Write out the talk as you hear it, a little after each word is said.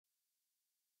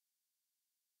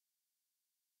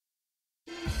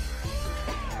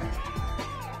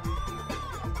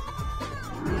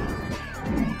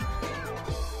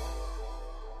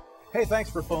Hey,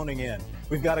 thanks for phoning in.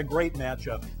 We've got a great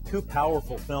matchup. Two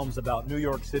powerful films about New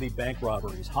York City bank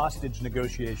robberies, hostage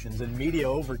negotiations, and media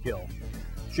overkill.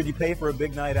 Should you pay for a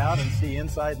big night out and see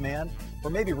Inside Man? Or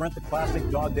maybe rent the classic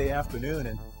Dog Day Afternoon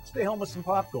and stay home with some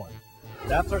popcorn?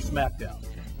 That's our Smackdown.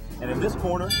 And in this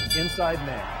corner, Inside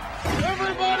Man.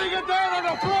 Everybody get down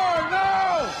on the floor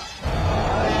now!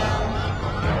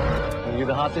 You're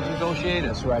the hostage negotiator?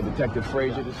 That's right, Detective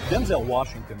Frazier. Denzel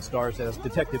Washington stars as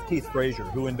Detective Keith Frazier,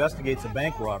 who investigates a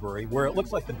bank robbery where it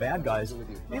looks like the bad guys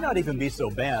may not even be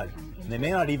so bad, and they may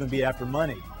not even be after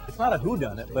money. It's not a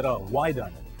whodunit, but a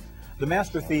whydunit. The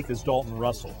master thief is Dalton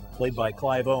Russell, played by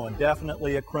Clive Owen,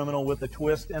 definitely a criminal with a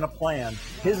twist and a plan.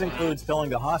 His includes telling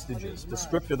the hostages to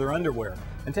strip to their underwear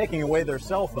and taking away their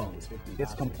cell phones.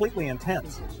 It's completely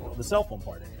intense, the cell phone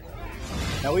part anyway.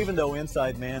 Now, even though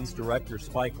Inside Man's director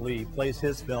Spike Lee plays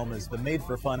his film as the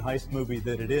made-for-fun heist movie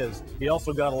that it is, he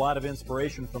also got a lot of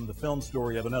inspiration from the film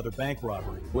story of another bank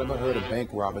robbery. Whoever heard of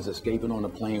bank robbers escaping on a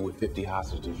plane with 50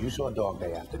 hostages? You saw Dog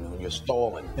Day Afternoon. You're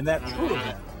stalling. In that true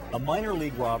event, a minor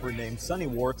league robber named Sonny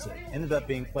Wartzik ended up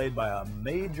being played by a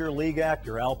major league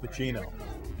actor, Al Pacino.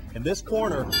 In this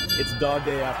corner, it's Dog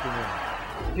Day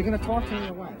Afternoon. You're going to talk to me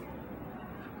or what?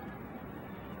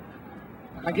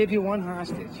 I give you one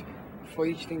hostage for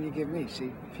each thing you give me.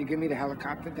 See, if you give me the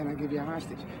helicopter, then I give you a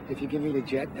hostage. If you give me the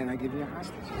jet, then I give you a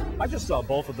hostage. I just saw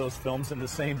both of those films in the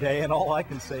same day, and all I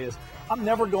can say is I'm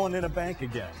never going in a bank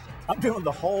again. I'm doing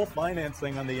the whole finance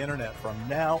thing on the internet from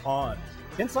now on.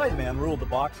 Inside Man ruled the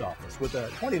box office with a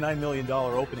 $29 million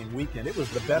opening weekend. It was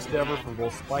the best ever for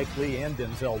both Spike Lee and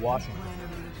Denzel Washington.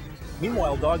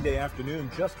 Meanwhile, Dog Day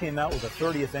Afternoon just came out with a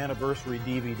 30th anniversary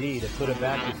DVD to put it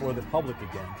back before the public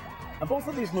again. And both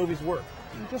of these movies work,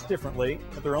 just differently,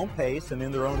 at their own pace and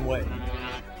in their own way.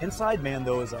 Inside Man,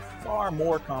 though, is a far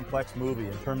more complex movie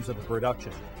in terms of the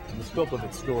production and the scope of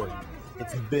its story.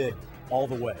 It's big, all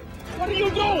the way. What are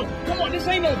you doing? Come on, this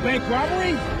ain't no bank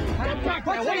robbery.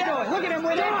 What's he doing? Look at him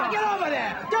with him. Get over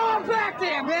there. Go back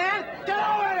there, man. Get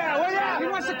over there, will ya? He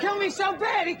wants to kill me so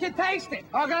bad he can taste it.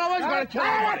 I'm always gonna kill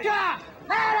you.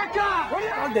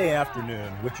 Dog Day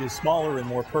Afternoon, which is smaller and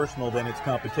more personal than its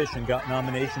competition, got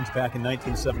nominations back in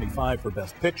 1975 for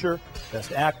Best Picture,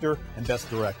 Best Actor, and Best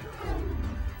Director.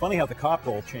 Funny how the cop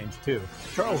role changed, too.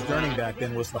 Charles Durning back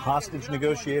then was the hostage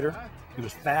negotiator. He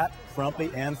was fat,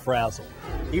 frumpy, and frazzled.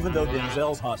 Even though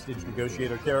Denzel's hostage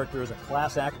negotiator character is a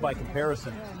class act by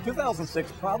comparison,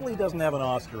 2006 probably doesn't have an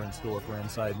Oscar in store for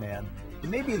Inside Man. It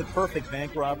may be the perfect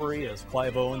bank robbery, as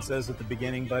Clive Owen says at the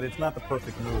beginning, but it's not the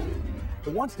perfect movie.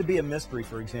 It wants to be a mystery,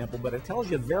 for example, but it tells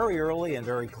you very early and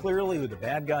very clearly who the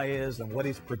bad guy is and what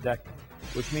he's protecting,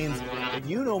 which means that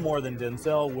you know more than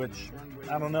Denzel, which,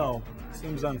 I don't know,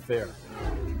 seems unfair.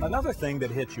 Another thing that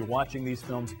hits you watching these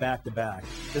films back to back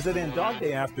is that in Dog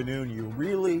Day Afternoon, you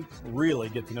really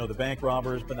get to know the bank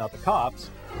robbers, but not the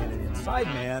cops. And in Inside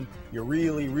Man, you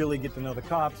really get to know the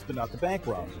cops, but not the bank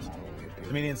robbers.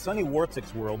 I mean, in Sonny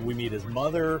Wartzik's world, we meet his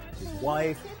mother, his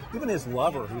wife, even his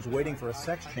lover, who's waiting for a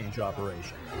sex change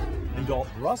operation. In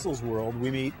Dalton Russell's world,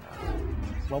 we meet,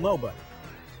 well, nobody.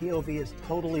 POV is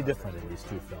totally different in these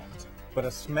two films. But a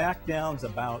Smackdown's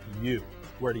about you.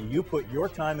 Where do you put your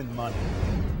time and money?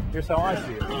 Here's how I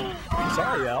see it.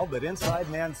 Sorry, Al, but Inside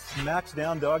Man smacks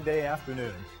down Dog Day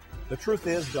Afternoon. The truth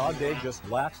is, Dog Day just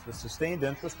lacks the sustained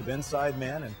interest of Inside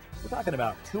Man, and we're talking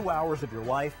about 2 hours of your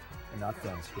life and not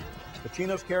film school.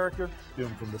 Pacino's character,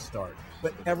 doomed from the start.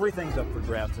 But everything's up for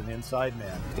grabs in Inside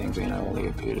Man. Things ain't all they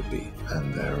appear to be.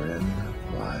 And therein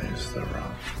lies the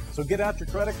rub. So get out your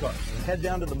credit cards and head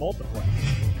down to the multiplex.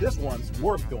 This one's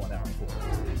worth going out for.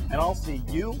 And I'll see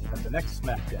you at the next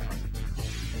Smackdown.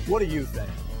 What do you think?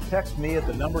 Text me at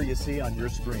the number you see on your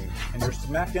screen, and your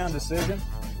Smackdown decision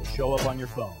will show up on your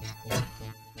phone.